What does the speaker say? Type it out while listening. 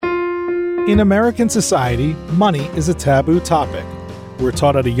In American society, money is a taboo topic. We're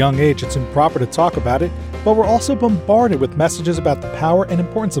taught at a young age it's improper to talk about it, but we're also bombarded with messages about the power and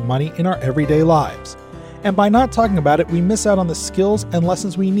importance of money in our everyday lives. And by not talking about it, we miss out on the skills and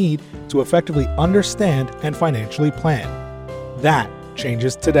lessons we need to effectively understand and financially plan. That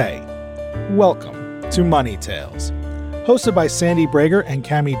changes today. Welcome to Money Tales. Hosted by Sandy Brager and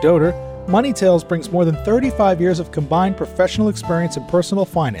Cami Doder, Money Tales brings more than 35 years of combined professional experience in personal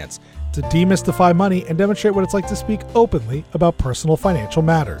finance to demystify money and demonstrate what it's like to speak openly about personal financial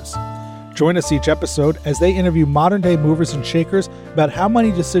matters. Join us each episode as they interview modern-day movers and shakers about how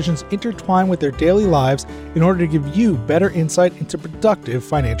money decisions intertwine with their daily lives in order to give you better insight into productive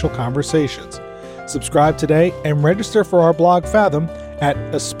financial conversations. Subscribe today and register for our blog Fathom at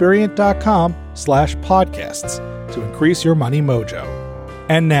aspiriant.com/podcasts to increase your money mojo.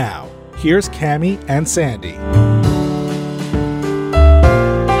 And now, here's Cami and Sandy.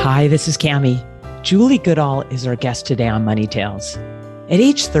 Hi, this is Cami. Julie Goodall is our guest today on Money Tales. At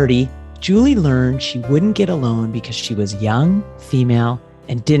age 30, Julie learned she wouldn't get a loan because she was young, female,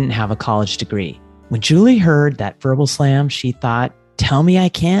 and didn't have a college degree. When Julie heard that verbal slam, she thought, "Tell me I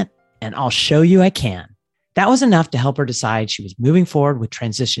can't, and I'll show you I can." That was enough to help her decide she was moving forward with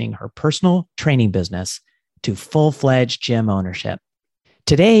transitioning her personal training business to full-fledged gym ownership.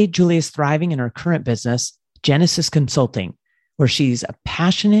 Today, Julie is thriving in her current business, Genesis Consulting, where she's a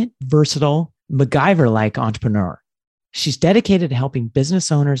passionate, versatile, MacGyver-like entrepreneur. She's dedicated to helping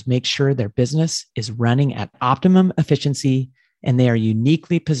business owners make sure their business is running at optimum efficiency and they are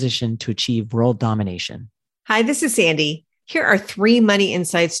uniquely positioned to achieve world domination. Hi, this is Sandy. Here are 3 money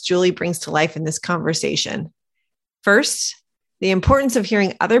insights Julie brings to life in this conversation. First, the importance of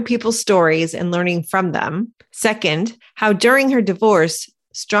hearing other people's stories and learning from them. Second, how during her divorce,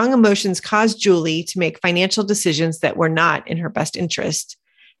 strong emotions caused Julie to make financial decisions that were not in her best interest.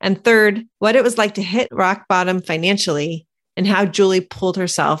 And third, what it was like to hit rock bottom financially and how Julie pulled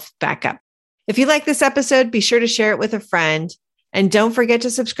herself back up. If you like this episode, be sure to share it with a friend. And don't forget to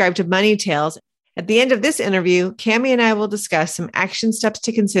subscribe to Money Tales. At the end of this interview, Cami and I will discuss some action steps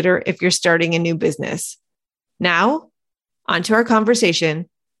to consider if you're starting a new business. Now, on to our conversation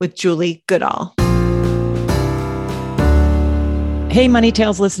with Julie Goodall. Hey, Money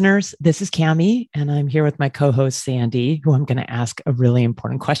Tales listeners, this is Cami, and I'm here with my co-host, Sandy, who I'm going to ask a really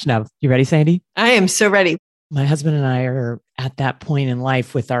important question of. You ready, Sandy? I am so ready. My husband and I are at that point in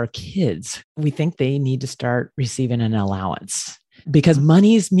life with our kids. We think they need to start receiving an allowance because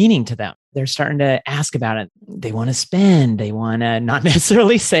money is meaning to them. They're starting to ask about it. They want to spend. They want to not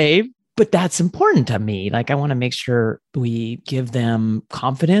necessarily save, but that's important to me. Like, I want to make sure we give them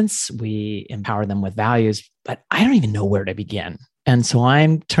confidence. We empower them with values, but I don't even know where to begin. And so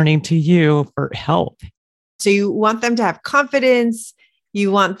I'm turning to you for help. So you want them to have confidence.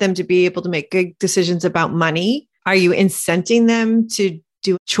 You want them to be able to make good decisions about money. Are you incenting them to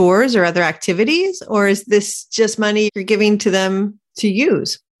do chores or other activities? Or is this just money you're giving to them to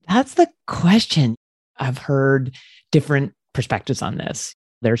use? That's the question. I've heard different perspectives on this.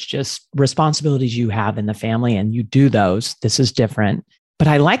 There's just responsibilities you have in the family and you do those. This is different. But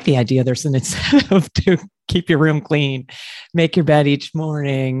I like the idea there's an incentive to keep your room clean, make your bed each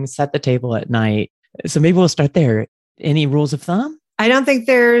morning, set the table at night. So maybe we'll start there. Any rules of thumb? I don't think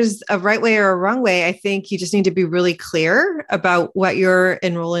there's a right way or a wrong way. I think you just need to be really clear about what your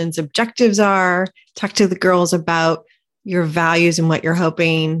and Roland's objectives are. Talk to the girls about your values and what you're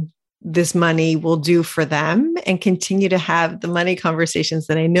hoping this money will do for them, and continue to have the money conversations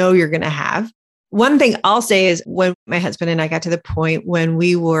that I know you're going to have. One thing I'll say is when my husband and I got to the point when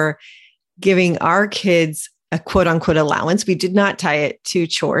we were giving our kids a quote unquote allowance, we did not tie it to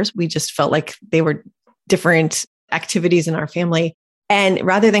chores. We just felt like they were different activities in our family. And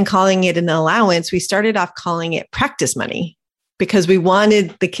rather than calling it an allowance, we started off calling it practice money because we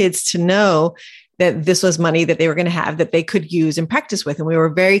wanted the kids to know that this was money that they were going to have that they could use and practice with. And we were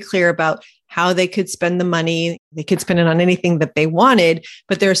very clear about how they could spend the money. They could spend it on anything that they wanted,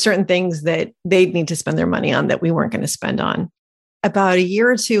 but there are certain things that they'd need to spend their money on that we weren't going to spend on. About a year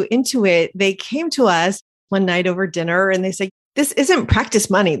or two into it, they came to us one night over dinner and they said, "This isn't practice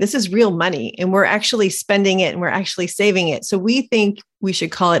money. This is real money. And we're actually spending it and we're actually saving it. So we think we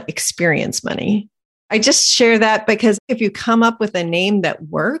should call it experience money." I just share that because if you come up with a name that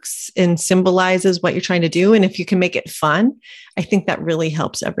works and symbolizes what you're trying to do, and if you can make it fun, I think that really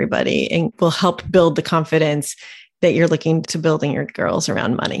helps everybody and will help build the confidence that you're looking to build in your girls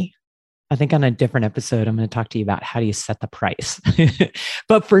around money. I think on a different episode, I'm going to talk to you about how do you set the price.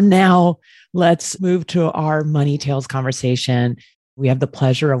 But for now, let's move to our Money Tales conversation. We have the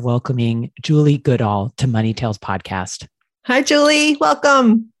pleasure of welcoming Julie Goodall to Money Tales podcast. Hi, Julie.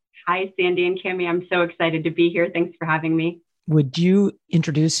 Welcome. Hi, Sandy and Cami. I'm so excited to be here. Thanks for having me. Would you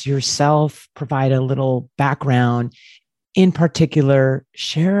introduce yourself, provide a little background, in particular,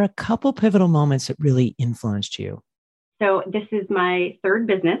 share a couple pivotal moments that really influenced you? So this is my third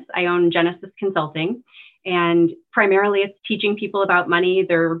business. I own Genesis Consulting, and primarily it's teaching people about money,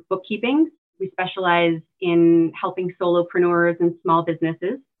 their bookkeeping. We specialize in helping solopreneurs and small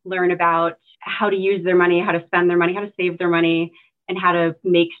businesses learn about how to use their money, how to spend their money, how to save their money, and how to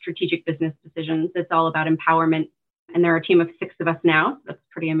make strategic business decisions. It's all about empowerment. And there are a team of 6 of us now. That's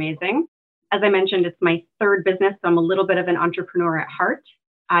pretty amazing. As I mentioned, it's my third business, so I'm a little bit of an entrepreneur at heart.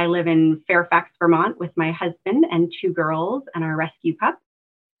 I live in Fairfax, Vermont with my husband and 2 girls and our rescue pup.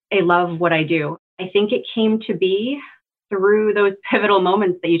 I love what I do. I think it came to be through those pivotal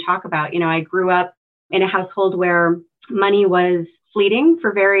moments that you talk about. I grew up in a household where money was fleeting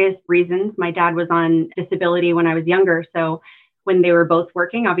for various reasons. My dad was on disability when I was younger. So when they were both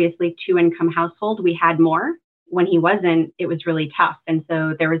working, obviously 2-income household, we had more. When he wasn't, it was really tough. And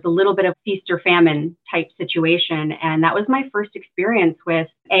so there was a little bit of feast or famine type situation. And that was my first experience with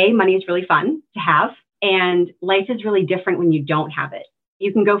money is really fun to have. And life is really different when you don't have it.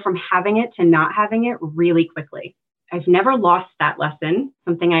 You can go from having it to not having it really quickly. I've never lost that lesson,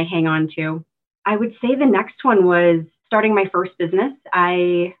 something I hang on to. I would say the next one was starting my first business.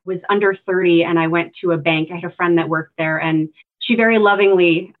 I was under 30 and I went to a bank. I had a friend that worked there, and she very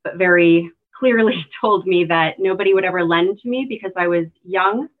lovingly, but very clearly told me that nobody would ever lend to me because I was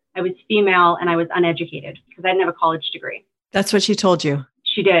young, I was female, and I was uneducated because I didn't have a college degree. That's what she told you.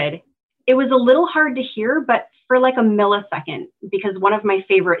 She did. It was a little hard to hear, but for like a millisecond, because one of my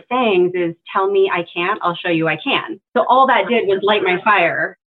favorite sayings is, tell me I can't, I'll show you I can. So all that did was light my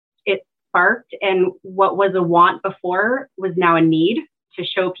fire. It sparked, and what was a want before was now a need to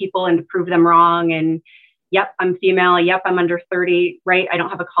show people and to prove them wrong. And yep, I'm female. Yep, I'm under 30, right? I don't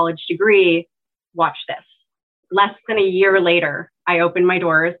have a college degree. Watch this. Less than a year later, I opened my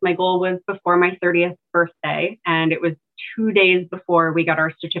doors. My goal was before my 30th birthday, and it was 2 days before we got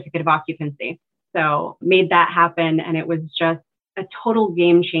our certificate of occupancy. So made that happen, and it was just a total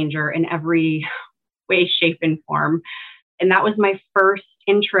game changer in every way, shape, and form. And that was my first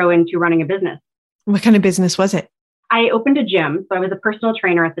intro into running a business. What kind of business was it? I opened a gym. So I was a personal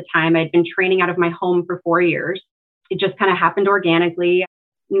trainer at the time. I'd been training out of my home for 4 years. It just kind of happened organically.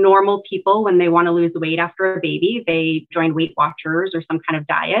 Normal people, when they want to lose weight after a baby, they join Weight Watchers or some kind of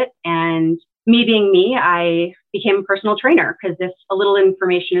diet. And me being me, I became a personal trainer because if a little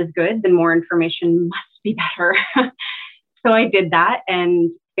information is good, then more information must be better. So I did that,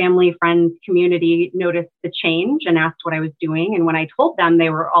 and family, friends, community noticed the change and asked what I was doing. And when I told them, they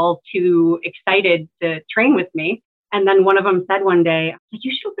were all too excited to train with me. And then one of them said one day,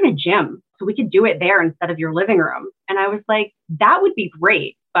 you should open a gym so we could do it there instead of your living room. And I was like, that would be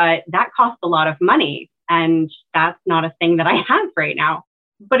great, but that costs a lot of money. And that's not a thing that I have right now.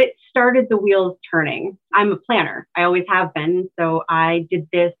 But it started the wheels turning. I'm a planner. I always have been. So I did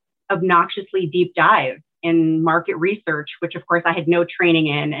this obnoxiously deep dive in market research, which of course I had no training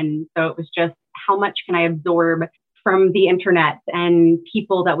in. And so it was just, how much can I absorb from the internet and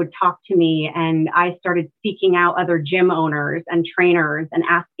people that would talk to me? And I started seeking out other gym owners and trainers and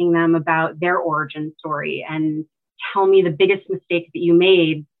asking them about their origin story and tell me the biggest mistake that you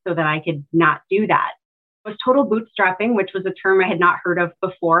made so that I could not do that. It was total bootstrapping, which was a term I had not heard of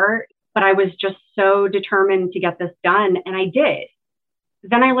before, but I was just so determined to get this done, and I did.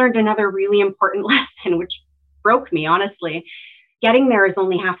 Then I learned another really important lesson, which broke me, honestly. Getting there is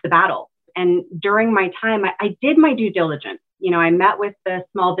only half the battle. And during my time, I did my due diligence. I met with the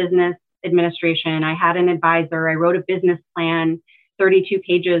Small Business Administration. I had an advisor. I wrote a business plan, 32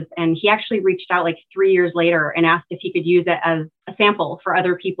 pages. And he actually reached out like 3 years later and asked if he could use it as a sample for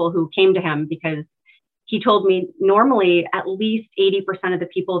other people who came to him, because he told me normally at least 80% of the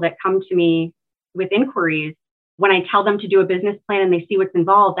people that come to me with inquiries, when I tell them to do a business plan and they see what's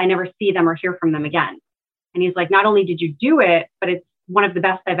involved, I never see them or hear from them again. And he's like, not only did you do it, but it's one of the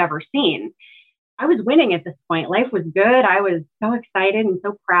best I've ever seen. I was winning at this point. Life was good. I was so excited and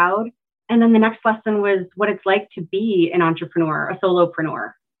so proud. And then the next lesson was what it's like to be an entrepreneur, a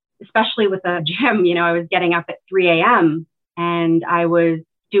solopreneur, especially with a gym. I was getting up at 3 a.m. and I was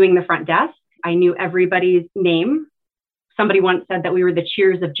doing the front desk. I knew everybody's name. Somebody once said that we were the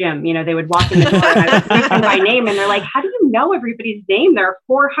Cheers of gym. They would walk in the door and I would speak them by name, and they're like, how do you know everybody's name? There are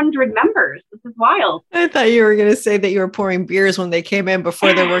 400 members. This is wild. I thought you were going to say that you were pouring beers when they came in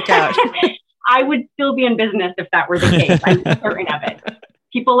before their workout. I would still be in business if that were the case. I'm certain of it.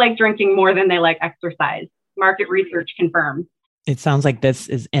 People like drinking more than they like exercise. Market research confirms. It sounds like this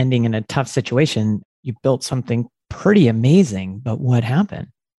is ending in a tough situation. You built something pretty amazing, but what happened?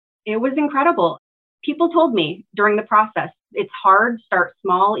 It was incredible. People told me during the process, it's hard, start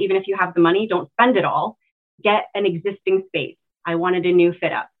small. Even if you have the money, don't spend it all. Get an existing space. I wanted a new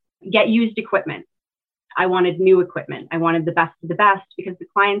fit up. Get used equipment. I wanted new equipment. I wanted the best of the best because the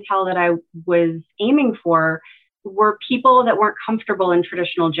clientele that I was aiming for were people that weren't comfortable in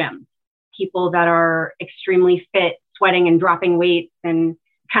traditional gyms, people that are extremely fit, sweating and dropping weights and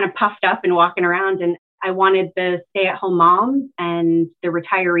kind of puffed up and walking around. And I wanted the stay-at-home moms and the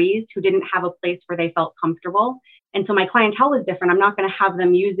retirees who didn't have a place where they felt comfortable. And so my clientele was different. I'm not going to have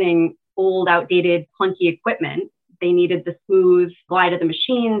them using old, outdated, clunky equipment. They needed the smooth glide of the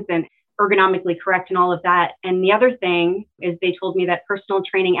machines and ergonomically correct and all of that. And the other thing is they told me that personal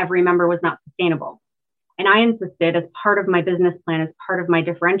training every member was not sustainable. And I insisted as part of my business plan, as part of my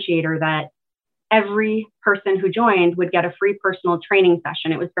differentiator, that every person who joined would get a free personal training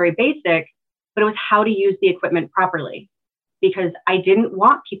session. It was very basic, but it was how to use the equipment properly, because I didn't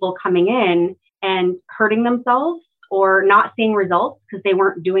want people coming in and hurting themselves or not seeing results because they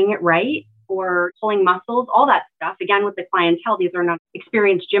weren't doing it right or pulling muscles, all that stuff. Again, with the clientele, these are not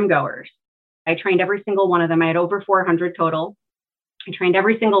experienced gym goers. I trained every single one of them. I had over 400 total. I trained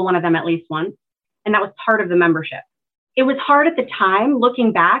every single one of them at least once. And that was part of the membership. It was hard at the time.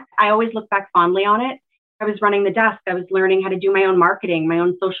 Looking back, I always look back fondly on it. I was running the desk. I was learning how to do my own marketing, my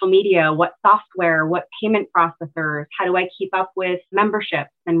own social media, what software, what payment processors, how do I keep up with memberships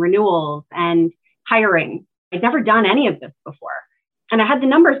and renewals and hiring. I'd never done any of this before. And I had the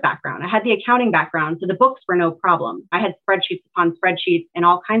numbers background. I had the accounting background. So the books were no problem. I had spreadsheets upon spreadsheets and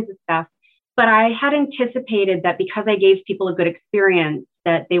all kinds of stuff. But I had anticipated that because I gave people a good experience,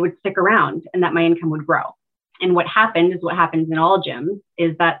 that they would stick around and that my income would grow. And what happened is what happens in all gyms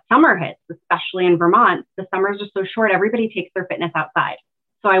is that summer hits, especially in Vermont. The summers are so short, everybody takes their fitness outside.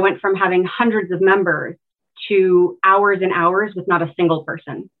 So I went from having hundreds of members to hours and hours with not a single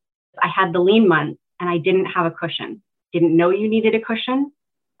person. I had the lean months and I didn't have a cushion. Didn't know you needed a cushion.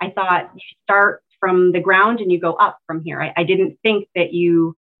 I thought you start from the ground and you go up from here. I didn't think that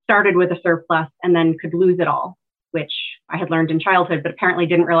you started with a surplus and then could lose it all, which I had learned in childhood, but apparently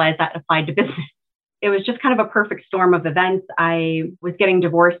didn't realize that applied to business. It was just kind of a perfect storm of events. I was getting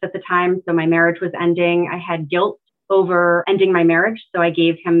divorced at the time, so my marriage was ending. I had guilt over ending my marriage, so I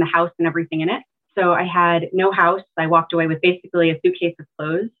gave him the house and everything in it. So I had no house. I walked away with basically a suitcase of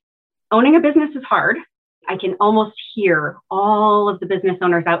clothes. Owning a business is hard. I can almost hear all of the business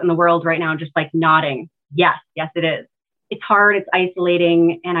owners out in the world right now just like nodding. Yes, it is. It's hard, it's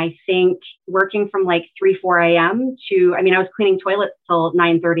isolating. And I think working from like 3, 4 a.m. to, I was cleaning toilets till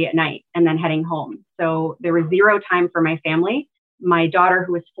 9:30 at night and then heading home. So there was zero time for my family. My daughter,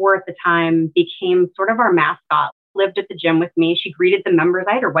 who was 4 at the time, became sort of our mascot, lived at the gym with me. She greeted the members.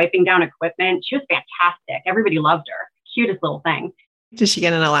 I had her wiping down equipment. She was fantastic. Everybody loved her. Cutest little thing. Did she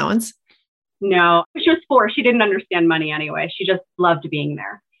get an allowance? No, she was 4. She didn't understand money anyway. She just loved being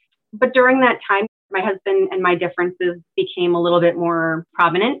there. But during that time, my husband and my differences became a little bit more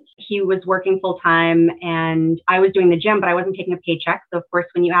prominent. He was working full time and I was doing the gym, but I wasn't taking a paycheck. So of course,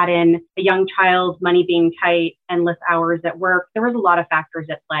 when you add in a young child, money being tight, endless hours at work, there was a lot of factors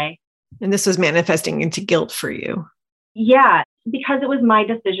at play. And this was manifesting into guilt for you. Yeah, because it was my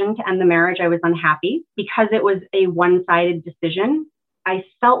decision to end the marriage. I was unhappy because it was a one-sided decision. I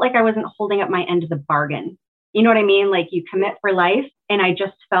felt like I wasn't holding up my end of the bargain. You know what I mean? Like you commit for life. And I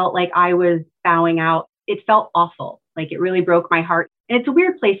just felt like I was bowing out. It felt awful. Like it really broke my heart. And it's a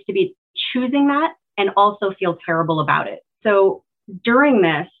weird place to be choosing that and also feel terrible about it. So during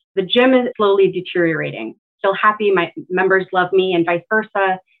this, the gym is slowly deteriorating. Still happy. My members love me and vice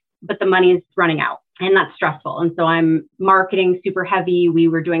versa, but the money is running out and that's stressful. And so I'm marketing super heavy. We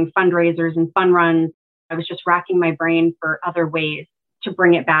were doing fundraisers and fun runs. I was just racking my brain for other ways to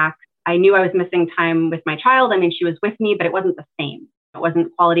bring it back. I knew I was missing time with my child. She was with me, but it wasn't the same. It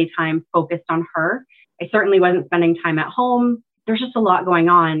wasn't quality time focused on her. I certainly wasn't spending time at home. There's just a lot going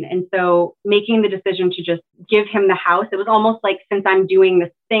on. And so making the decision to just give him the house, it was almost like, since I'm doing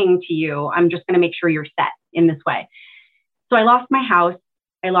this thing to you, I'm just going to make sure you're set in this way. So I lost my house.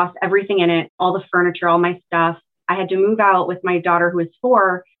 I lost everything in it, all the furniture, all my stuff. I had to move out with my daughter who was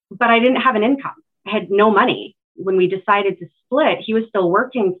 4, but I didn't have an income. I had no money. When we decided to split, he was still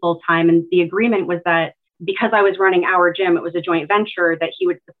working full time. And the agreement was that because I was running our gym, it was a joint venture that he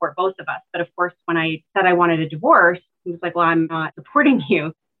would support both of us. But of course, when I said I wanted a divorce, he was like, well, I'm not supporting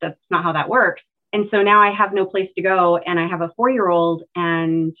you. That's not how that works. And so now I have no place to go and I have a 4-year-old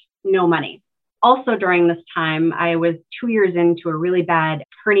and no money. Also during this time, I was 2 years into a really bad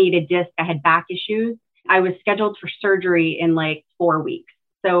herniated disc. I had back issues. I was scheduled for surgery in like 4 weeks.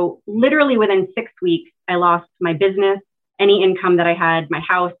 So literally within 6 weeks, I lost my business any income that I had, my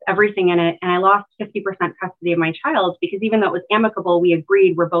house, everything in it. And I lost 50% custody of my child because even though it was amicable, we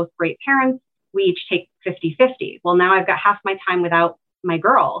agreed we're both great parents. We each take 50-50. Well, now I've got half my time without my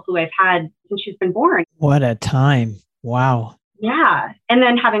girl who I've had since she's been born. What a time. Wow. Yeah. And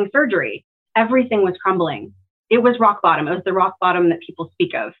then having surgery, everything was crumbling. It was rock bottom. It was the rock bottom that people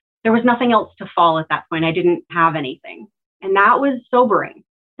speak of. There was nothing else to fall at that point. I didn't have anything. And that was sobering.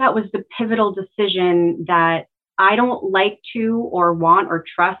 That was the pivotal decision that I don't like to or want or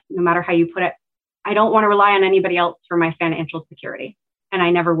trust, no matter how you put it. I don't want to rely on anybody else for my financial security. And I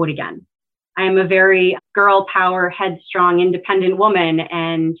never would again. I am a very girl power, headstrong, independent woman.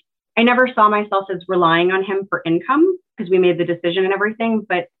 And I never saw myself as relying on him for income because we made the decision and everything.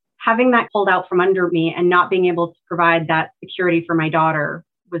 But having that pulled out from under me and not being able to provide that security for my daughter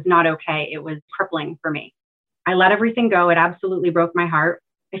was not okay. It was crippling for me. I let everything go. It absolutely broke my heart.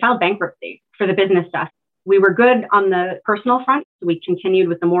 I filed bankruptcy for the business stuff. We were good on the personal front. We continued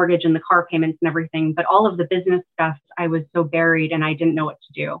with the mortgage and the car payments and everything. But all of the business stuff, I was so buried and I didn't know what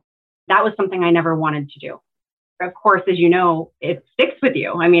to do. That was something I never wanted to do. Of course, as you know, it sticks with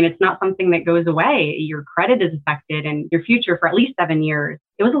you. I mean, it's not something that goes away. Your credit is affected and your future for at least 7 years.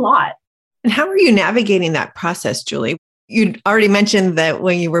 It was a lot. And how are you navigating that process, Julie? You already mentioned that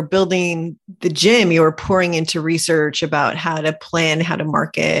when you were building the gym, you were pouring into research about how to plan, how to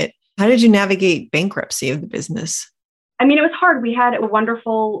market. How did you navigate bankruptcy of the business? I mean, it was hard. We had a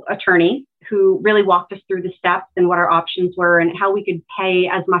wonderful attorney who really walked us through the steps and what our options were and how we could pay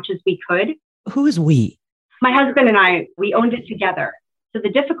as much as we could. Who is we? My husband and I, we owned it together. So the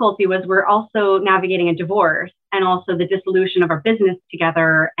difficulty was we're also navigating a divorce and also the dissolution of our business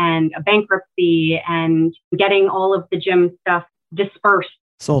together and a bankruptcy and getting all of the gym stuff dispersed.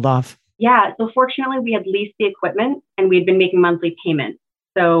 Sold off. Yeah. So fortunately, we had leased the equipment and we had been making monthly payments.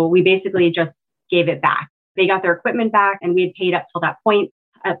 So we basically just gave it back. They got their equipment back and we had paid up till that point.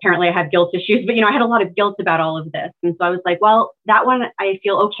 Apparently I have guilt issues, but I had a lot of guilt about all of this. And so I was like, well, that one I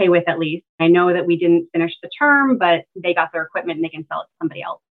feel okay with at least. I know that we didn't finish the term, but they got their equipment and they can sell it to somebody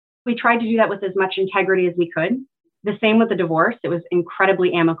else. We tried to do that with as much integrity as we could. The same with the divorce. It was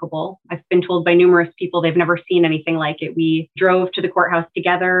incredibly amicable. I've been told by numerous people they've never seen anything like it. We drove to the courthouse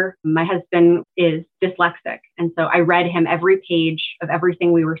together. My husband is dyslexic. And so I read him every page of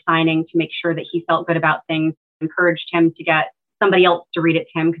everything we were signing to make sure that he felt good about things, encouraged him to get somebody else to read it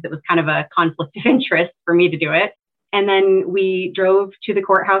to him because it was kind of a conflict of interest for me to do it. And then we drove to the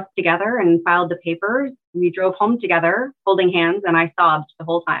courthouse together and filed the papers. We drove home together, holding hands, and I sobbed the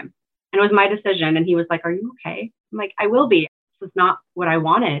whole time. And it was my decision. And he was like, "Are you okay?" I'm like, "I will be. This is not what I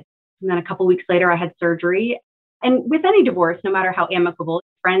wanted." And then a couple of weeks later, I had surgery. And with any divorce, no matter how amicable,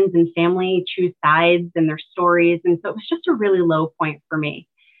 friends and family choose sides and their stories. And so it was just a really low point for me.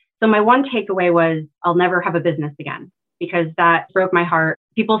 So my one takeaway was I'll never have a business again because that broke my heart.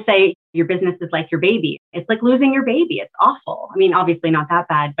 People say your business is like your baby. It's like losing your baby. It's awful. I mean, obviously not that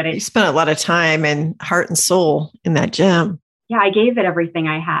bad, but You spent a lot of time and heart and soul in that gym. Yeah, I gave it everything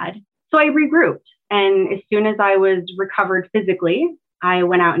I had. So I regrouped. And as soon as I was recovered physically, I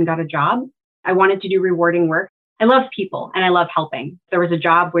went out and got a job. I wanted to do rewarding work. I love people and I love helping. If there was a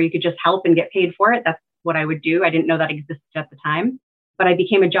job where you could just help and get paid for it, that's what I would do. I didn't know that existed at the time, but I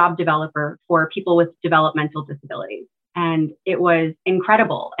became a job developer for people with developmental disabilities. And it was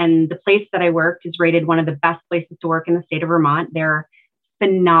incredible. And the place that I worked is rated one of the best places to work in the state of Vermont. They're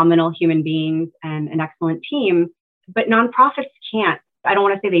phenomenal human beings and an excellent team, but nonprofits can't. I don't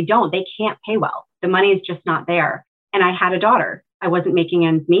want to say they don't. They can't pay well. The money is just not there. And I had a daughter. I wasn't making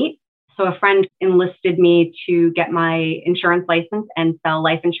ends meet. So a friend enlisted me to get my insurance license and sell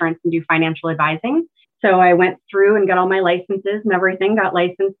life insurance and do financial advising. So I went through and got all my licenses and everything, got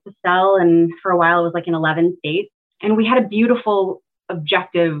licensed to sell. And for a while, it was like in 11 states. And we had a beautiful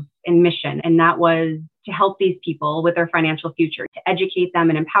objective and mission. And that was to help these people with their financial future, to educate them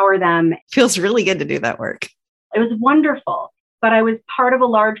and empower them. Feels really good to do that work. It was wonderful. But I was part of a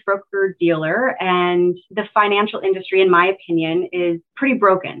large broker dealer, and the financial industry, in my opinion, is pretty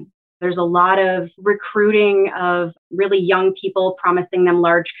broken. There's a lot of recruiting of really young people, promising them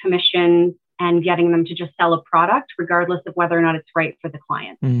large commissions and getting them to just sell a product, regardless of whether or not it's right for the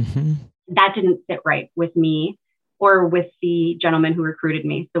client. Mm-hmm. That didn't sit right with me or with the gentleman who recruited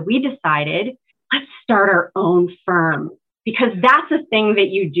me. So we decided, let's start our own firm. Because that's a thing that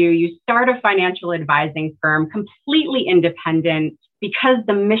you do. You start a financial advising firm completely independent because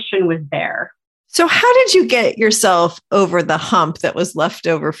the mission was there. So how did you get yourself over the hump that was left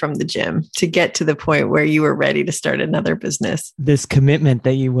over from the gym to get to the point where you were ready to start another business? This commitment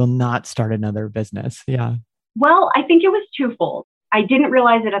that you will not start another business. Yeah. Well, I think it was twofold. I didn't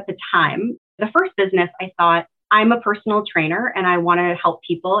realize it at the time. The first business, I thought, I'm a personal trainer and I want to help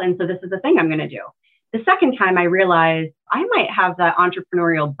people. And so this is the thing I'm going to do. The second time I realized I might have that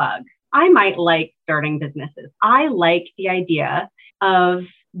entrepreneurial bug. I might like starting businesses. I like the idea of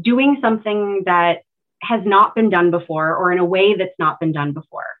doing something that has not been done before or in a way that's not been done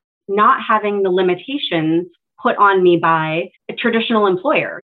before, not having the limitations put on me by a traditional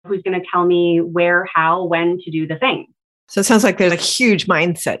employer who's going to tell me where, how, when to do the thing. So it sounds like there's a huge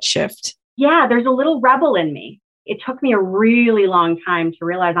mindset shift. Yeah, there's a little rebel in me. It took me a really long time to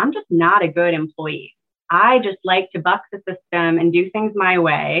realize I'm just not a good employee. I just like to buck the system and do things my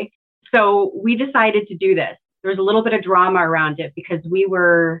way. So we decided to do this. There was a little bit of drama around it because we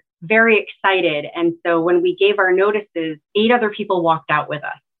were very excited. And so when we gave our notices, 8 other people walked out with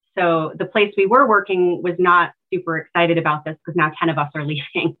us. So the place we were working was not super excited about this because now 10 of us are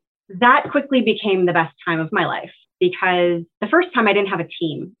leaving. That quickly became the best time of my life because the first time I didn't have a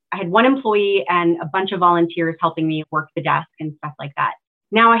team. I had 1 employee and a bunch of volunteers helping me work the desk and stuff like that.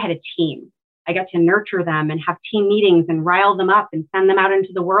 Now I had a team. I got to nurture them and have team meetings and rile them up and send them out into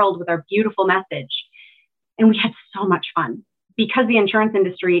the world with our beautiful message. And we had so much fun. Because the insurance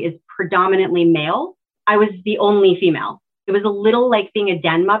industry is predominantly male, I was the only female. It was a little like being a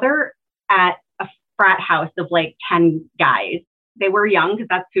den mother at a frat house of like 10 guys. They were young because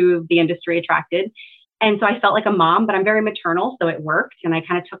that's who the industry attracted. And so I felt like a mom, but I'm very maternal, so it worked. And I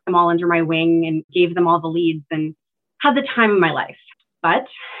kind of took them all under my wing and gave them all the leads and had the time of my life. But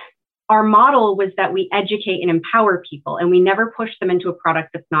our model was that we educate and empower people, and we never push them into a product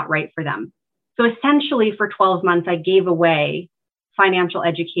that's not right for them. So essentially for 12 months, I gave away financial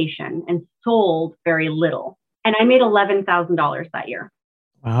education and sold very little. And I made $11,000 that year.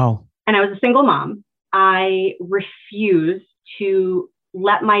 Wow. And I was a single mom. I refused to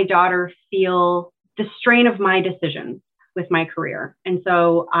let my daughter feel the strain of my decisions with my career. And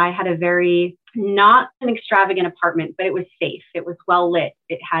so I had a very, not an extravagant apartment, but it was safe. It was well lit.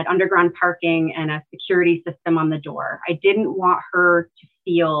 It had underground parking and a security system on the door. I didn't want her to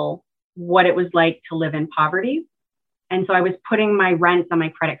feel what it was like to live in poverty. And so I was putting my rent on my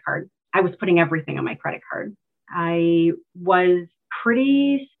credit card. I was putting everything on my credit card. I was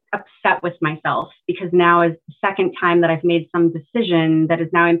pretty upset with myself because now is the second time that I've made some decision that is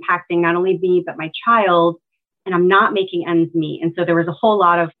now impacting not only me, but my child, and I'm not making ends meet. And so there was a whole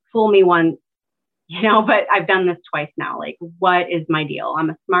lot of fool me once, but I've done this twice now. Like, what is my deal? I'm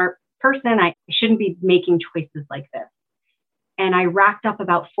a smart person. I shouldn't be making choices like this. And I racked up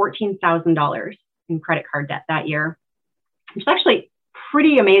about $14,000 in credit card debt that year, which is actually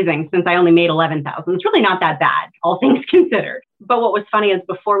pretty amazing since I only made $11,000. It's really not that bad, all things considered. But what was funny is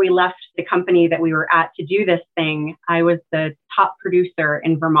before we left the company that we were at to do this thing, I was the top producer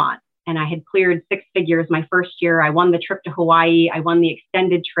in Vermont. And I had cleared 6 figures my first year. I won the trip to Hawaii. I won the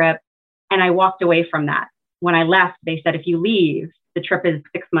extended trip. And I walked away from that. When I left, they said, if you leave, the trip is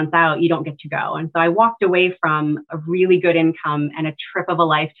 6 months out, you don't get to go. And so I walked away from a really good income and a trip of a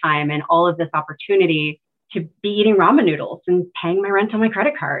lifetime and all of this opportunity to be eating ramen noodles and paying my rent on my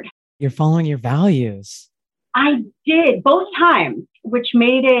credit card. You're following your values. I did both times, which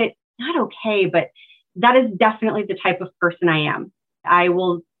made it not okay, but that is definitely the type of person I am. I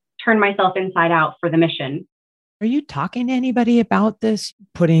will turn myself inside out for the mission. Are you talking to anybody about this,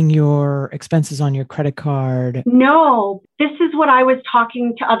 putting your expenses on your credit card? No, this is what I was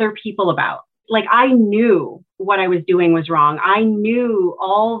talking to other people about. Like, I knew what I was doing was wrong. I knew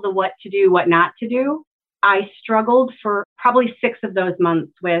all the what to do, what not to do. I struggled for probably 6 of those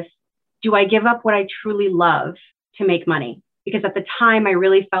months with, do I give up what I truly love to make money? Because at the time, I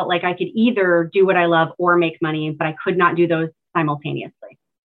really felt like I could either do what I love or make money, but I could not do those simultaneously.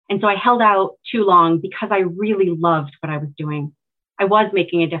 And so I held out too long because I really loved what I was doing. I was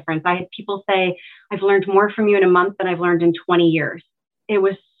making a difference. I had people say, I've learned more from you in a month than I've learned in 20 years. It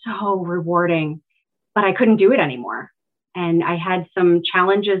was so rewarding, but I couldn't do it anymore. And I had some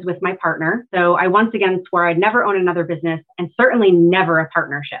challenges with my partner. So I once again swore I'd never own another business and certainly never a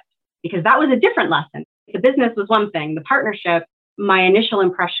partnership, because that was a different lesson. The business was one thing. The partnership, my initial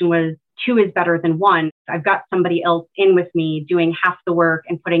impression was 2 is better than 1. I've got somebody else in with me doing half the work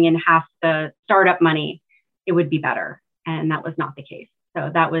and putting in half the startup money. It would be better. And that was not the case.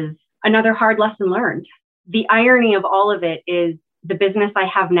 So that was another hard lesson learned. The irony of all of it is the business I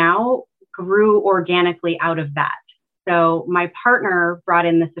have now grew organically out of that. So my partner brought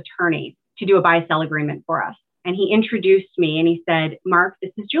in this attorney to do a buy-sell agreement for us. And he introduced me and he said, Mark,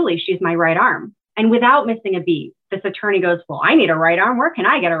 this is Julie. She's my right arm. And without missing a beat, this attorney goes, well, I need a right arm. Where can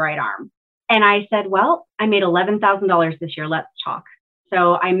I get a right arm? And I said, well, I made $11,000 this year. Let's talk.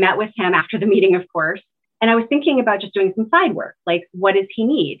 So I met with him after the meeting, of course. And I was thinking about just doing some side work. Like, what does he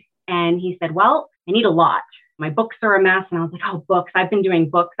need? And he said, well, I need a lot. My books are a mess. And I was like, oh, books. I've been doing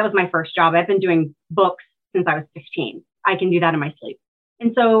books. That was my first job. I've been doing books since I was 15. I can do that in my sleep.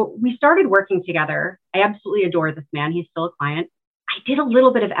 And so we started working together. I absolutely adore this man. He's still a client. I did a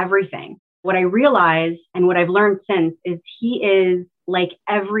little bit of everything. What I realized and what I've learned since is he is like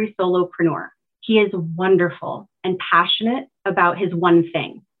every solopreneur. He is wonderful and passionate about his one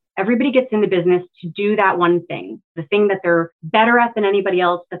thing. Everybody gets into business to do that one thing, the thing that they're better at than anybody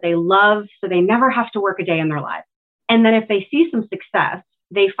else, that they love, so they never have to work a day in their lives. And then if they see some success,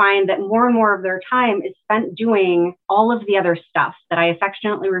 they find that more and more of their time is spent doing all of the other stuff that I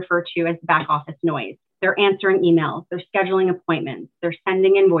affectionately refer to as back office noise. They're answering emails, they're scheduling appointments, they're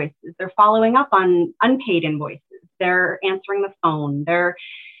sending invoices, they're following up on unpaid invoices, they're answering the phone, they're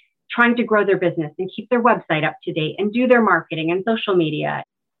trying to grow their business and keep their website up to date and do their marketing and social media.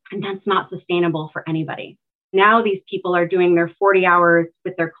 And that's not sustainable for anybody. Now these people are doing their 40 hours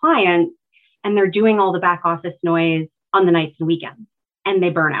with their clients and they're doing all the back office noise on the nights and weekends, and they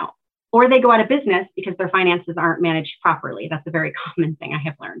burn out. Or they go out of business because their finances aren't managed properly. That's a very common thing I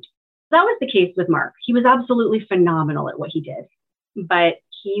have learned. That was the case with Mark. He was absolutely phenomenal at what he did, but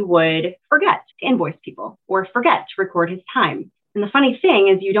he would forget to invoice people or forget to record his time. And the funny thing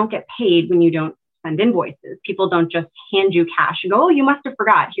is you don't get paid when you don't send invoices. People don't just hand you cash and go, oh, you must have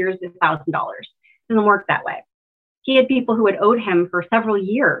forgot. Here's $1,000. It doesn't work that way. He had people who had owed him for several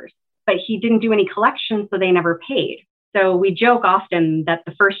years, but he didn't do any collections, so they never paid. So we joke often that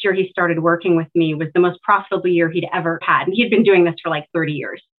the first year he started working with me was the most profitable year he'd ever had. And he'd been doing this for like 30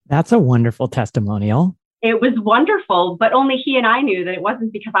 years. That's a wonderful testimonial. It was wonderful, but only he and I knew that it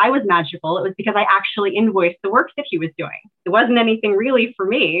wasn't because I was magical. It was because I actually invoiced the work that he was doing. It wasn't anything really for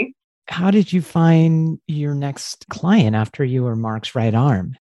me. How did you find your next client after you were Mark's right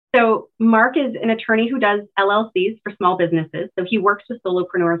arm? So Mark is an attorney who does LLCs for small businesses. So he works with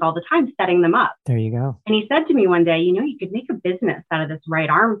solopreneurs all the time, setting them up. There you go. And he said to me one day, you could make a business out of this right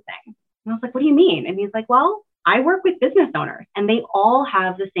arm thing. And I was like, what do you mean? And he's like, well, I work with business owners and they all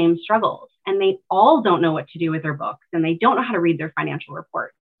have the same struggles and they all don't know what to do with their books and they don't know how to read their financial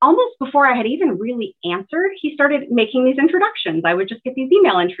report. Almost before I had even really answered, he started making these introductions. I would just get these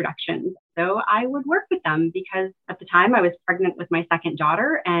email introductions. So I would work with them because at the time I was pregnant with my second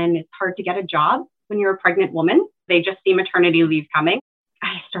daughter and it's hard to get a job when you're a pregnant woman. They just see maternity leave coming.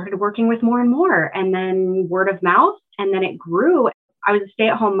 I started working with more and more and then word of mouth and then it grew. I was a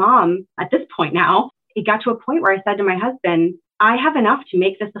stay-at-home mom at this point now. It got to a point where I said to my husband, I have enough to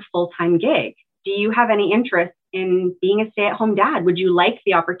make this a full-time gig. Do you have any interest in being a stay-at-home dad? Would you like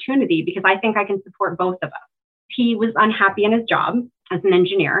the opportunity? Because I think I can support both of us. He was unhappy in his job as an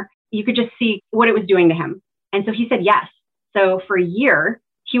engineer. You could just see what it was doing to him. And so he said yes. So for a year,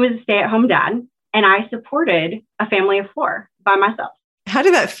 he was a stay-at-home dad and I supported a family of 4 by myself. How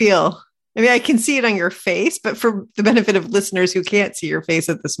did that feel? I mean, I can see it on your face, but for the benefit of listeners who can't see your face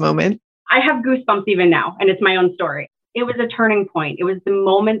at this moment. I have goosebumps even now, and it's my own story. It was a turning point. It was the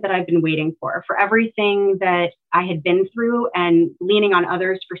moment that I've been waiting for everything that I had been through and leaning on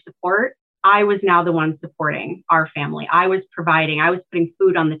others for support. I was now the one supporting our family. I was providing, I was putting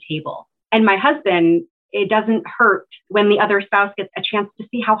food on the table. And my husband, it doesn't hurt when the other spouse gets a chance to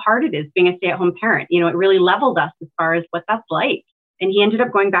see how hard it is being a stay-at-home parent. It really leveled us as far as what that's like. And he ended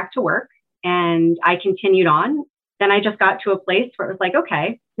up going back to work and I continued on. Then I just got to a place where it was like,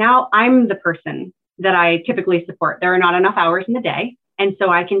 okay, now I'm the person that I typically support. There are not enough hours in the day. And so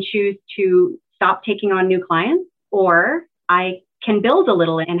I can choose to stop taking on new clients, or I can build a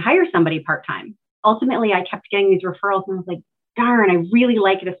little and hire somebody part-time. Ultimately, I kept getting these referrals and I was like, darn, I really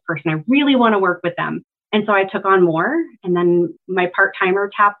like this person. I really want to work with them. And so I took on more and then my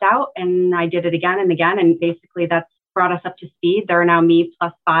part-timer tapped out and I did it again and again. And basically that's brought us up to speed. There are now me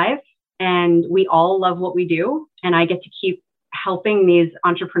plus 5 and we all love what we do. And I get to keep helping these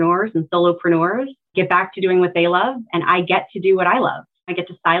entrepreneurs and solopreneurs get back to doing what they love. And I get to do what I love. I get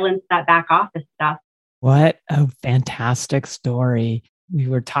to silence that back office stuff. What a fantastic story. We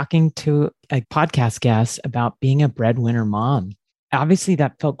were talking to a podcast guest about being a breadwinner mom. Obviously,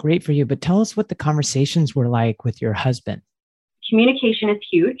 that felt great for you, but tell us what the conversations were like with your husband. Communication is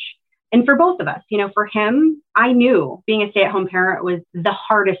huge. And for both of us, for him, I knew being a stay-at-home parent was the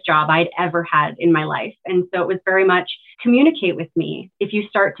hardest job I'd ever had in my life. And so it was very much communicate with me if you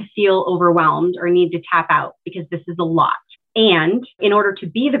start to feel overwhelmed or need to tap out because this is a lot. And in order to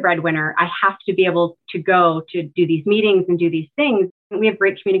be the breadwinner, I have to be able to go to do these meetings and do these things. And we have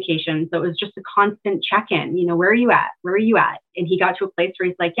great communication. So it was just a constant check-in. Where are you at? Where are you at? And he got to a place where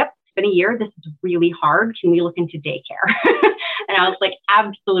he's like, yep, it's been a year. This is really hard. Can we look into daycare? And I was like,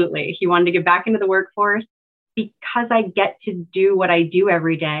 absolutely. He wanted to get back into the workforce. because I get to do what I do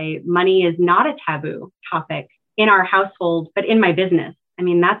every day, money is not a taboo topic in our household, but in my business. I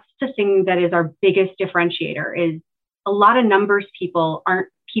mean, that's the thing that is our biggest differentiator is a lot of numbers people aren't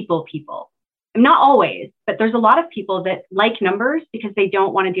people. And not always, but there's a lot of people that like numbers because they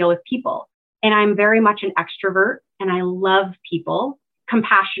don't want to deal with people. And I'm very much an extrovert and I love people.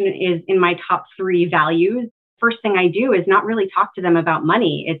 Compassion is in my top 3 values. First thing I do is not really talk to them about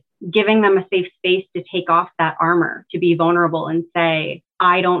money. It's giving them a safe space to take off that armor, to be vulnerable and say,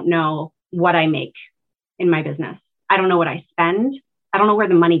 I don't know what I make in my business. I don't know what I spend. I don't know where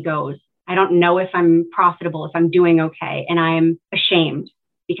the money goes. I don't know if I'm profitable, if I'm doing okay. And I'm ashamed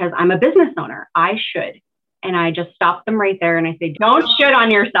because I'm a business owner. I should. And I just stop them right there and I say, don't shit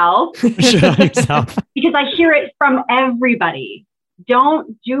on yourself. Shit on yourself. Because I hear it from everybody.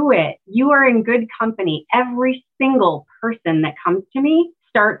 Don't do it. You are in good company. Every single person that comes to me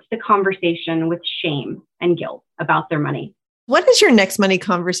starts the conversation with shame and guilt about their money. What is your next money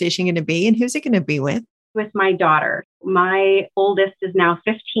conversation going to be and who's it going to be with? With my daughter. My oldest is now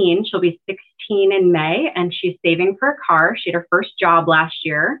 15. She'll be 16 in May and she's saving for a car. She had her first job last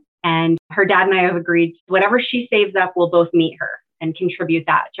year and her dad and I have agreed whatever she saves up, we'll both meet her and contribute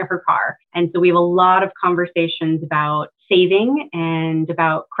that to her car. And so we have a lot of conversations about saving and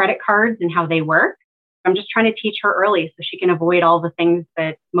about credit cards and how they work. I'm just trying to teach her early so she can avoid all the things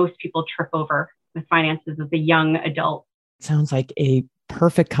that most people trip over with finances as a young adult. Sounds like a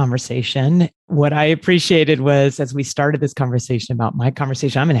perfect conversation. What I appreciated was as we started this conversation about my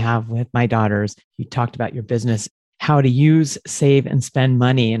conversation I'm going to have with my daughters, you talked about your business, how to use, save, and spend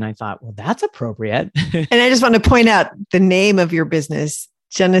money. And I thought, well, that's appropriate. And I just want to point out the name of your business,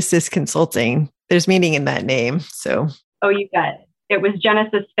 Genesis Consulting. There's meaning in that name. So, oh, you bet. It was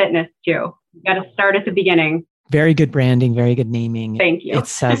Genesis Fitness too. You got to start at the beginning. Very good branding, very good naming. Thank you. It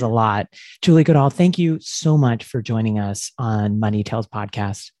says a lot. Julie Goodall, thank you so much for joining us on Money Tales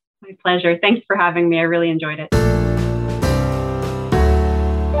podcast. My pleasure. Thanks for having me. I really enjoyed it.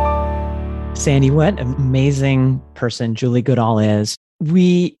 Sandy, what an amazing person Julie Goodall is.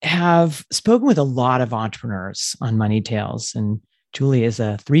 We have spoken with a lot of entrepreneurs on Money Tales, and Julie is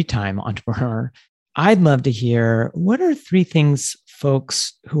a 3-time entrepreneur. I'd love to hear, what are 3 things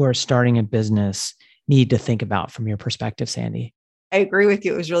folks who are starting a business need to think about from your perspective, Sandy? I agree with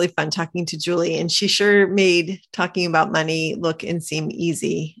you. It was really fun talking to Julie, and she sure made talking about money look and seem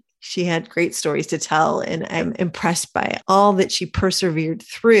easy. She had great stories to tell, and I'm impressed by all that she persevered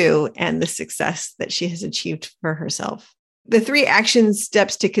through and the success that she has achieved for herself. The 3 action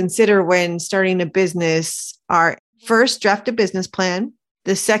steps to consider when starting a business are: first, draft a business plan.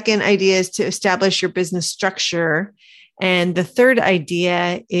 The second idea is to establish your business structure. And the third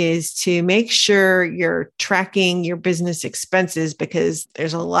idea is to make sure you're tracking your business expenses because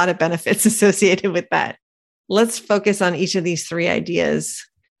there's a lot of benefits associated with that. Let's focus on each of these 3 ideas.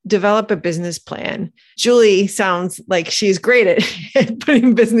 Develop a business plan. Julie sounds like she's great at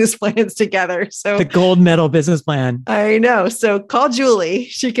putting business plans together. So the gold medal business plan. I know. So call Julie.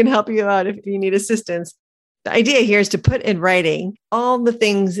 She can help you out if you need assistance. The idea here is to put in writing all the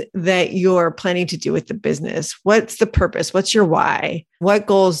things that you're planning to do with the business. What's the purpose? What's your why? What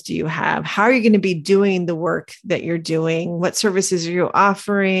goals do you have? How are you going to be doing the work that you're doing? What services are you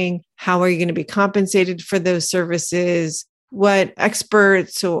offering? How are you going to be compensated for those services? What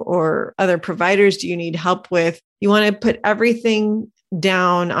experts or other providers do you need help with? You want to put everything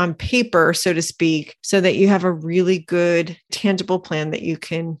down on paper, so to speak, so that you have a really good, tangible plan that you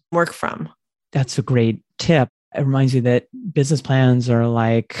can work from. That's a great tip. It reminds you that business plans are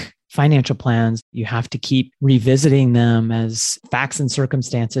like financial plans. You have to keep revisiting them as facts and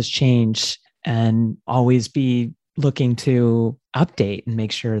circumstances change and always be looking to update and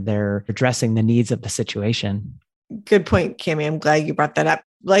make sure they're addressing the needs of the situation. Good point, Cammie. I'm glad you brought that up.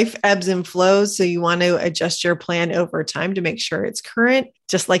 Life ebbs and flows. So you want to adjust your plan over time to make sure it's current,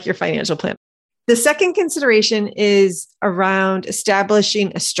 just like your financial plan. The second consideration is around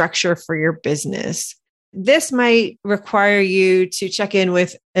establishing a structure for your business. This might require you to check in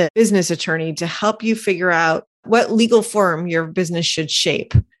with a business attorney to help you figure out what legal form your business should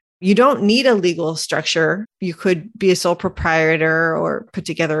shape. You don't need a legal structure. You could be a sole proprietor or put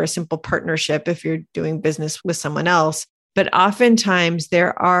together a simple partnership if you're doing business with someone else. But oftentimes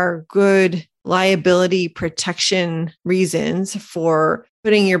there are good liability protection reasons for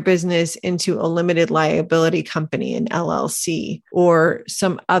putting your business into a limited liability company, an LLC, or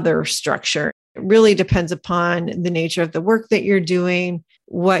some other structure. It really depends upon the nature of the work that you're doing,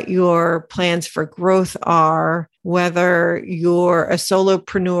 what your plans for growth are, whether you're a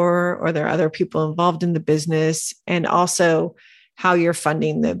solopreneur or there are other people involved in the business, and also how you're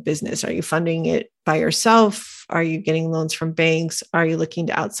funding the business. Are you funding it by yourself? Are you getting loans from banks? Are you looking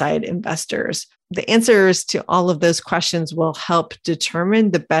to outside investors? The answers to all of those questions will help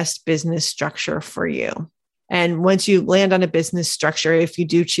determine the best business structure for you. And once you land on a business structure, if you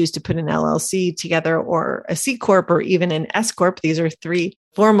do choose to put an LLC together or a C Corp or even an S Corp, these are 3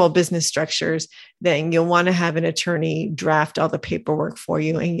 formal business structures, then you'll want to have an attorney draft all the paperwork for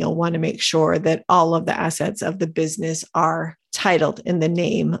you. And you'll want to make sure that all of the assets of the business are titled in the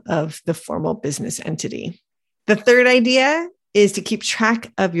name of the formal business entity. The third idea is to keep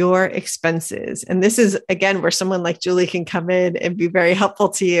track of your expenses. And this is, again, where someone like Julie can come in and be very helpful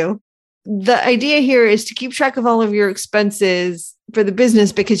to you. The idea here is to keep track of all of your expenses for the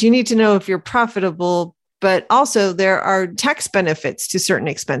business because you need to know if you're profitable, but also there are tax benefits to certain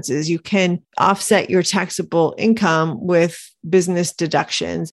expenses. You can offset your taxable income with business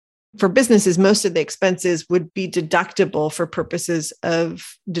deductions. For businesses, most of the expenses would be deductible for purposes of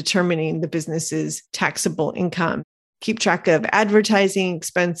determining the business's taxable income. Keep track of advertising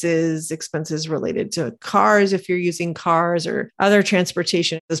expenses, expenses related to cars if you're using cars or other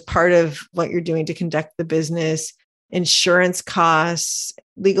transportation as part of what you're doing to conduct the business, insurance costs,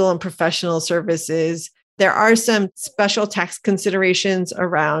 legal and professional services. There are some special tax considerations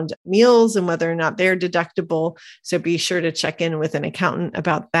around meals and whether or not they're deductible. So be sure to check in with an accountant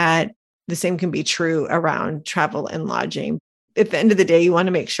about that. The same can be true around travel and lodging. At the end of the day, you want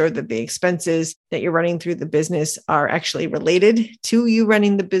to make sure that the expenses that you're running through the business are actually related to you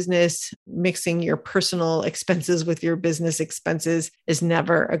running the business. Mixing your personal expenses with your business expenses is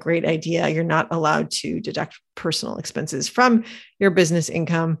never a great idea. You're not allowed to deduct personal expenses from your business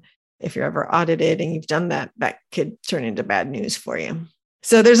income. If you're ever audited and you've done that, that could turn into bad news for you.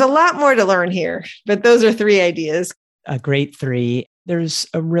 So there's a lot more to learn here, but those are 3 ideas. A great 3. There's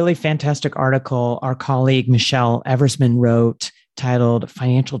a really fantastic article our colleague Michelle Eversman wrote titled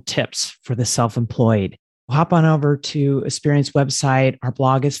Financial Tips for the Self-Employed. Hop on over to Aspirient's website. Our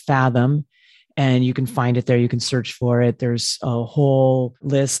blog is Fathom, and you can find it there. You can search for it. There's a whole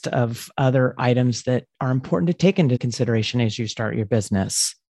list of other items that are important to take into consideration as you start your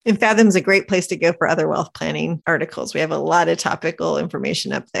business. And Fathom's a great place to go for other wealth planning articles. We have a lot of topical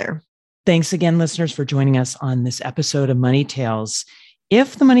information up there. Thanks again, listeners, for joining us on this episode of Money Tales.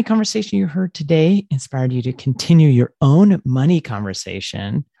 If the money conversation you heard today inspired you to continue your own money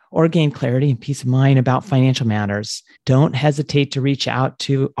conversation or gain clarity and peace of mind about financial matters, don't hesitate to reach out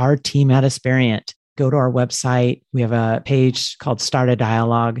to our team at Aspirient. Go to our website. We have a page called Start a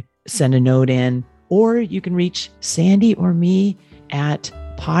Dialogue. Send a note in, or you can reach Sandy or me at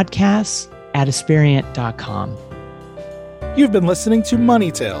podcasts@aspirient.com. You've been listening to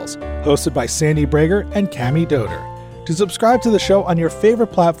Money Tales, hosted by Sandy Brager and Cami Doder. To subscribe to the show on your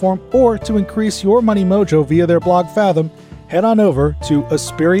favorite platform or to increase your money mojo via their blog Fathom, head on over to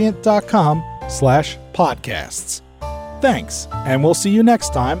aspirient.com/podcasts. Thanks, and we'll see you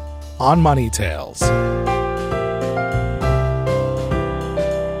next time on Money Tales.